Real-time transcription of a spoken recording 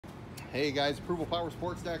Hey guys,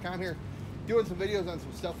 ApprovalPowerSports.com here, doing some videos on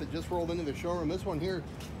some stuff that just rolled into the showroom. This one here,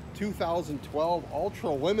 2012 Ultra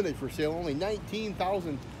Limited for sale, only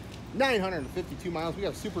 19,952 miles. We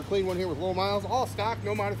got a super clean one here with low miles, all stock,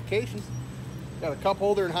 no modifications. Got a cup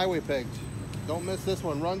holder and highway pegs. Don't miss this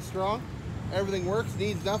one, runs strong. Everything works,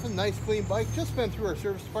 needs nothing. Nice clean bike, just been through our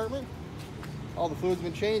service department. All the fluid's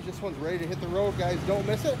been changed. This one's ready to hit the road, guys. Don't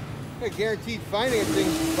miss it. Got guaranteed financing,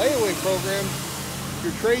 layaway program.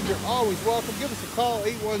 Your trades are always welcome. Give us a call,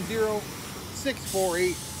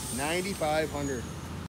 810-648-9500.